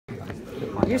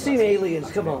You've seen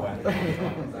Aliens, come on.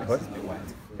 What?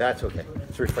 That's okay.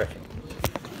 It's refreshing.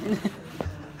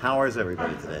 How is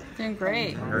everybody today? Doing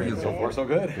great. So far, so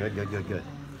good. Good, good, good, good.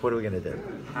 What are we going to do?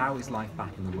 How is life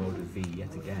back in the world of V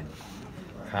yet again?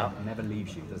 How? It never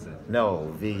leaves you, does it?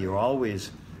 No, V, you're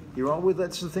always,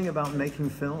 that's the thing about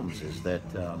making films, is that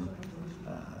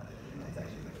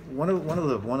one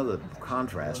of the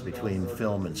contrasts between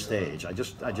film and stage. I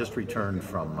just returned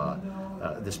from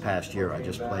this past year. I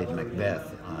just played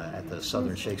Macbeth at the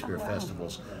Southern Shakespeare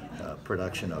Festival's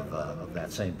production of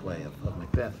that same play of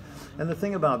Macbeth. And the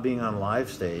thing about being on live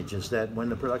stage is that when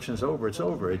the production's over, it's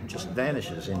over. It just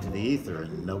vanishes into the ether,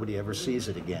 and nobody ever sees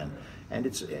it again. And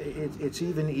it's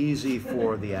even easy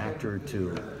for the actor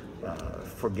to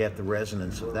forget the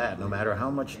resonance of that, no matter how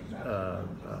much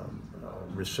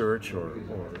research or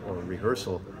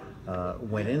rehearsal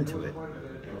went into it.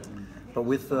 But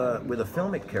with a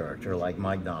filmic character like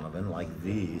Mike Donovan, like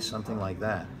V, something like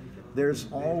that, there's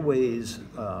always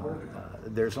the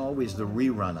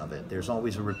rerun of it. There's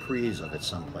always a reprise of it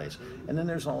someplace, and then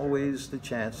there's always the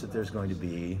chance that there's going to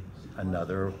be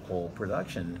another whole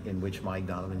production in which Mike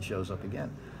Donovan shows up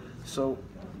again. So,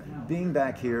 being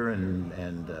back here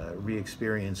and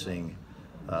re-experiencing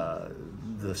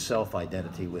the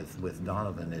self-identity with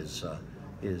Donovan is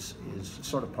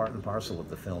sort of part and parcel of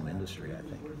the film industry, I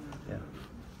think. Yeah.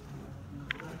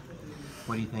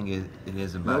 What do you think it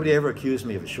is about? Nobody ever accused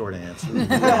me of a short answer.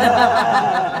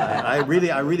 I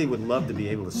really would love to be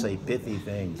able to say pithy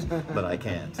things, but I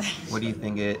can't. What do you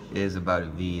think it is about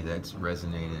V that's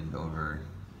resonated over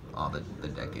all the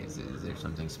decades? Is there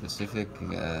something specific?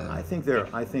 I think there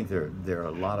are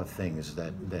a lot of things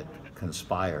that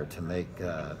conspire to make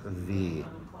V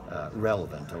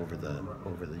relevant over the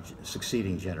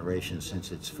succeeding generations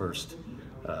since its first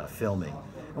filming.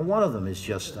 And one of them is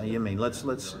just, I mean, let's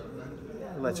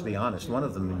be honest, one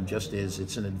of them just is,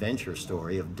 it's an adventure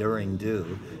story of daring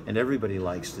do, and everybody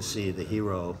likes to see the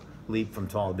hero leap from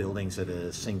tall buildings at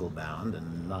a single bound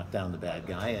and knock down the bad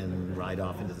guy and ride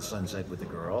off into the sunset with the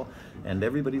girl, and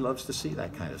everybody loves to see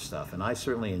that kind of stuff, and I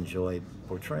certainly enjoyed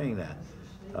portraying that.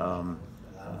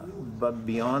 But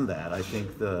beyond that, I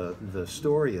think the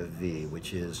story of V,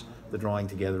 which is the drawing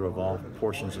together of all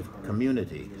portions of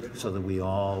community so that we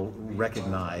all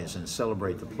recognize and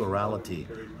celebrate the plurality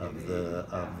of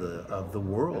the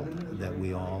world that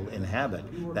we all inhabit.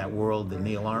 That world that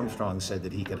Neil Armstrong said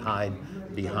that he could hide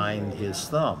behind his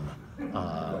thumb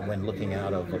when looking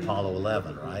out of Apollo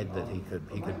 11, right? That he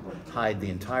could hide the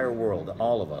entire world,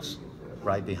 all of us,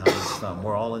 right behind his thumb.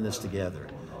 We're all in this together.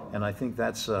 And I think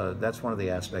that's one of the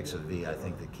aspects of V, I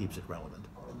think, that keeps it relevant.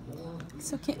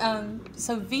 So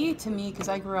V to me, because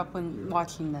I grew up when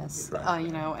watching this, right.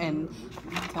 you know, and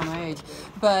tell my age,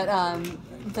 but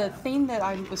the thing that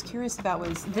I was curious about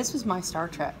was, this was my Star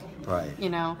Trek. Right. You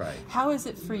know, right. How is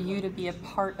it for you to be a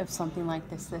part of something like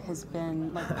this that has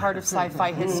been like part of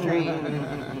sci-fi history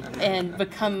and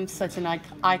become such an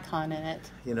icon in it?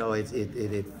 You know,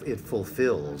 it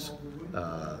fulfills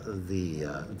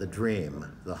the dream,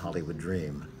 the Hollywood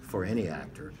dream for any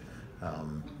actor.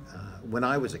 When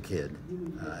I was a kid,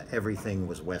 everything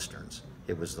was westerns.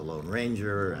 It was the Lone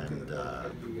Ranger and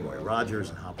Roy Rogers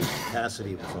and Hopper and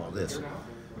Cassidy. It was all this.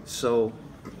 So,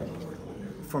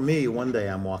 for me, one day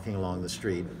I'm walking along the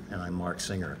street and I'm Marc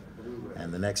Singer,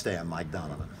 and the next day I'm Mike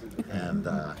Donovan, and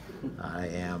I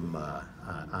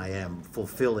am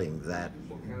fulfilling that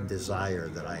desire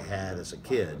that I had as a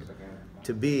kid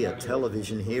to be a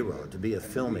television hero, to be a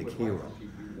filmic hero.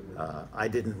 I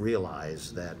didn't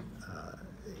realize that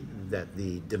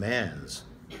the demands,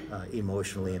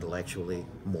 emotionally, intellectually,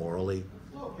 morally,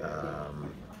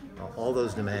 all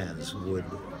those demands would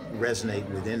resonate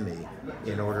within me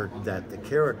in order that the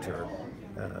character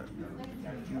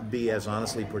be as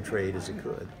honestly portrayed as it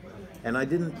could. And I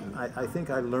think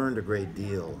I learned a great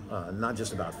deal, not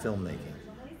just about filmmaking,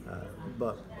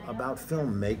 but about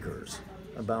filmmakers,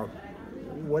 about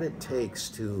what it takes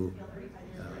to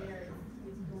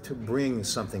bring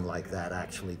something like that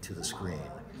actually to the screen.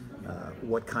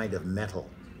 What kind of metal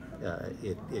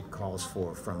it calls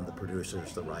for from the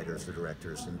producers, the writers, the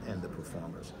directors, and the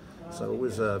performers. So it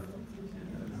was the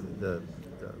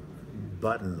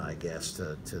button, I guess,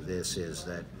 to this is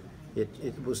that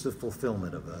it was the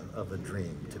fulfillment of a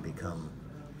dream to become,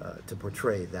 to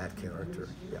portray that character.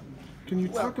 Yeah. Can you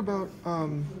talk about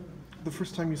the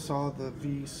first time you saw the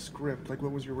V script? Like,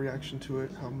 what was your reaction to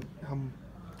it?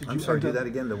 I'm sorry, do that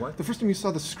again, the what? The first time you saw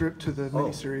the script to the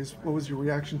miniseries, what was your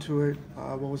reaction to it?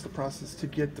 What was the process to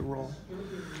get the role?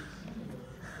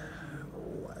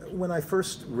 When I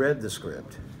first read the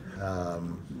script,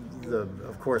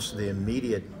 of course, the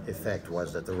immediate effect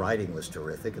was that the writing was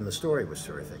terrific and the story was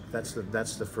terrific. That's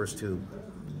the first two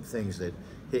things that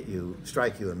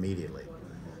strike you immediately.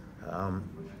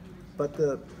 But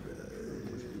the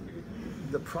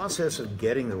process of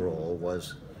getting the role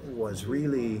was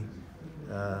really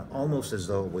almost as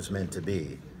though it was meant to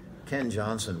be. Ken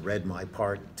Johnson read my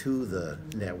part to the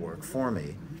network for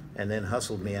me, and then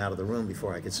hustled me out of the room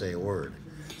before I could say a word.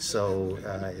 So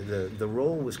the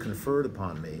role was conferred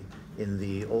upon me in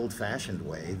the old-fashioned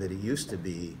way that it used to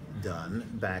be done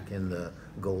back in the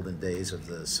golden days of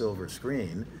the silver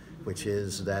screen, which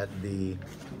is that the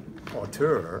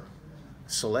auteur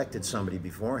selected somebody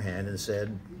beforehand and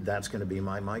said, that's going to be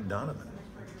my Mike Donovan,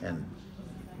 and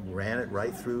ran it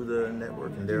right through the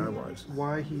network, and there I was.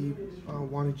 Why he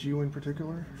wanted you in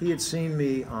particular? He had seen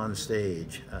me on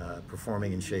stage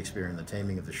performing in Shakespeare in The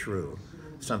Taming of the Shrew,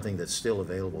 something that's still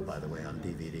available, by the way, on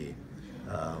DVD.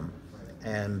 I'll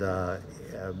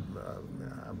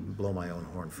blow my own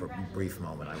horn for a brief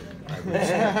moment.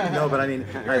 No, but I mean,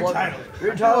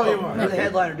 You're telling me, you're the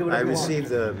headliner, do I whatever you want. received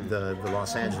the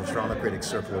Los Angeles Drama Critics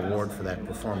Circle Award for that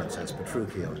performance as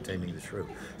Petruchio in Taming the Shrew.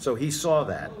 So he saw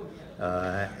that,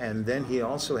 and then he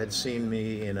also had seen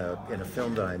me in a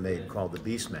film that I made called The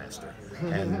Beastmaster.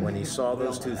 And when he saw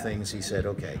those two things, he said,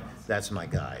 "Okay, that's my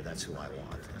guy. That's who I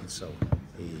want." And so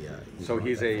he So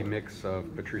he's a mix of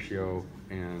Petruchio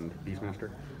and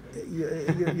Beastmaster?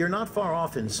 You're not far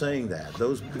off in saying that.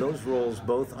 Those roles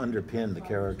both underpin the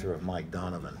character of Mike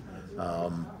Donovan.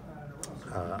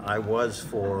 I was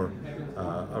for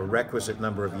a requisite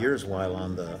number of years while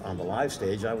on the live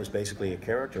stage. I was basically a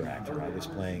character actor. I was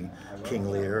playing King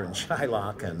Lear and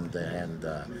Shylock and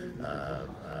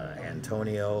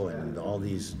Antonio and all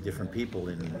these different people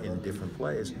in different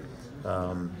plays.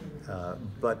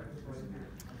 But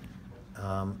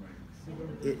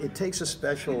it takes a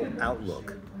special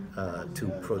outlook to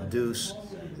produce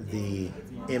the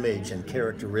image and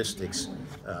characteristics,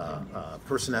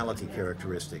 personality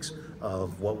characteristics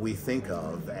of what we think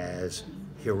of as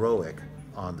heroic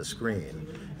on the screen.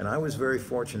 And I was very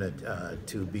fortunate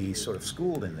to be sort of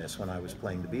schooled in this when I was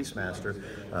playing the Beastmaster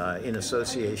in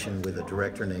association with a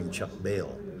director named Chuck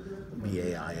Bale,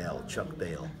 B-A-I-L, Chuck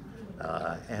Bale.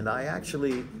 And I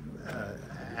actually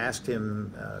asked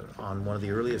him on one of the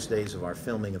earliest days of our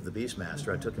filming of The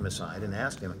Beastmaster, I took him aside and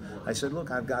asked him, I said, look,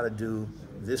 I've got to do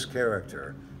this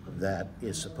character that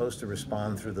is supposed to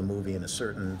respond through the movie in a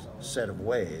certain set of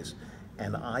ways,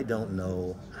 and I don't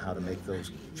know how to make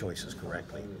those choices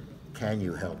correctly. Can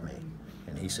you help me?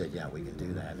 And he said, yeah, we can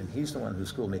do that. And he's the one who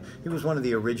schooled me. He was one of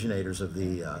the originators of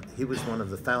he was one of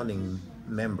the founding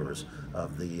members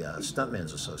of the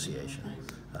Stuntmen's Association.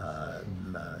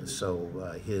 So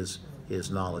his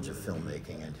knowledge of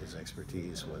filmmaking and his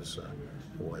expertise is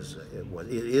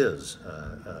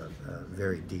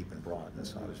very deep and broad, and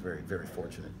so I was very, very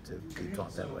fortunate to be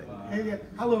taught that way. Hey, yeah.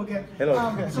 Hello again.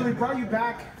 Hello. So they brought you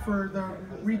back for the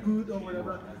reboot or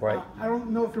whatever. Right. I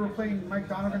don't know if you were playing Mike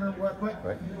Donovan or what, but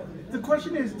Right. the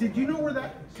question is, did you know where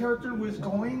that character was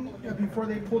going before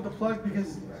they pulled the plug?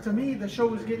 Because to me, the show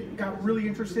got really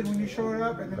interested when you showed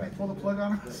up, and then they pulled the plug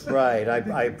on us. Right.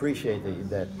 I appreciate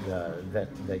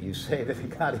that you say that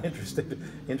it got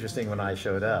interesting when I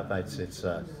showed up. I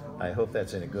hope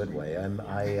that's in a good way.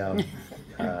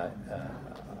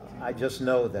 I just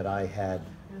know that I had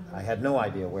no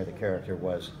idea where the character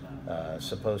was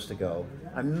supposed to go.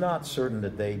 I'm not certain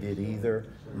that they did either.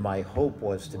 My hope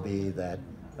was that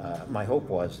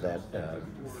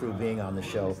through being on the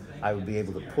show, I would be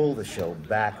able to pull the show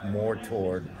back more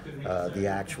toward the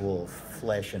actual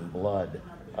flesh and blood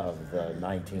of the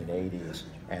 1980s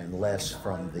and less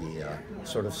from the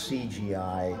sort of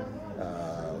CGI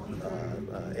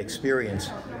experience,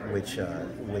 which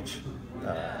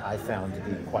I found to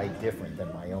be quite different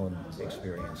than my own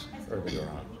experience earlier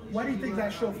on. Why do you think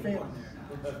that show failed?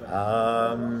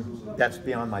 That's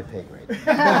beyond my pay grade.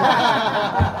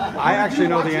 I actually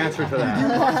know the answer to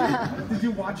that. Did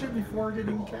you watch it before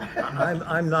getting cast?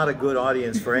 I'm not a good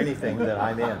audience for anything that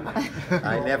I'm in.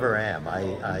 I never am.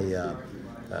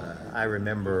 I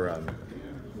remember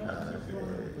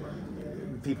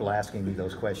people asking me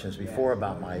those questions before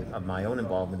about my own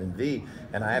involvement in V,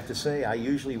 and I have to say I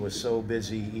usually was so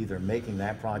busy either making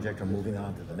that project or moving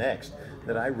on to the next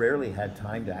that I rarely had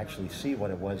time to actually see what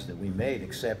it was that we made,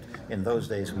 except in those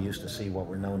days we used to see what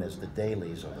were known as the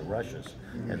dailies or the rushes.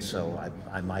 And so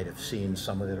I might have seen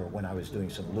some of it, or when I was doing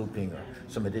some looping or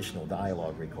some additional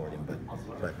dialogue recording.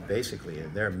 But basically,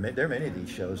 there are many of these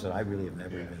shows that I really have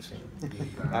never even seen.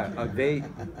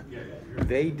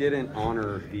 They didn't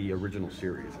honor the original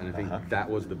series, and I think that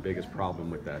was the biggest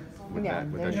problem with that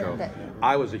show.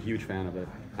 I was a huge fan of it.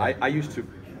 I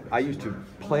used to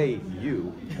play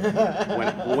you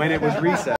when it was recess.